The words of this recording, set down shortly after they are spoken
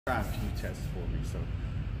Try a few tests for me. So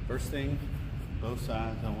first thing, both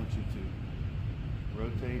sides, I want you to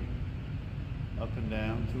rotate up and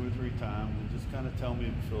down 2 or 3 times and just kind of tell me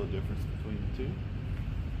if you feel a difference between the two.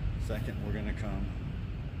 Second, we're going to come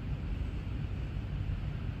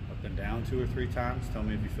up and down 2 or 3 times. Tell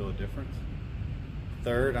me if you feel a difference.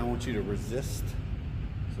 Third, I want you to resist.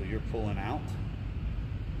 So you're pulling out.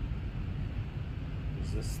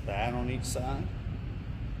 Resist that on each side.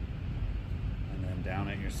 And then down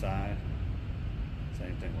at your side.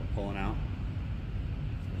 Same thing, we're pulling out.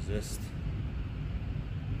 Resist.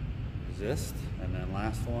 Resist. And then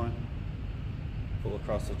last one, pull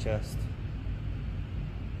across the chest.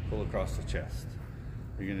 Pull across the chest.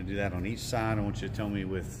 You're going to do that on each side. I want you to tell me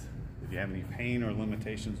if you have any pain or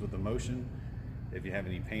limitations with the motion, if you have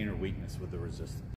any pain or weakness with the resistance.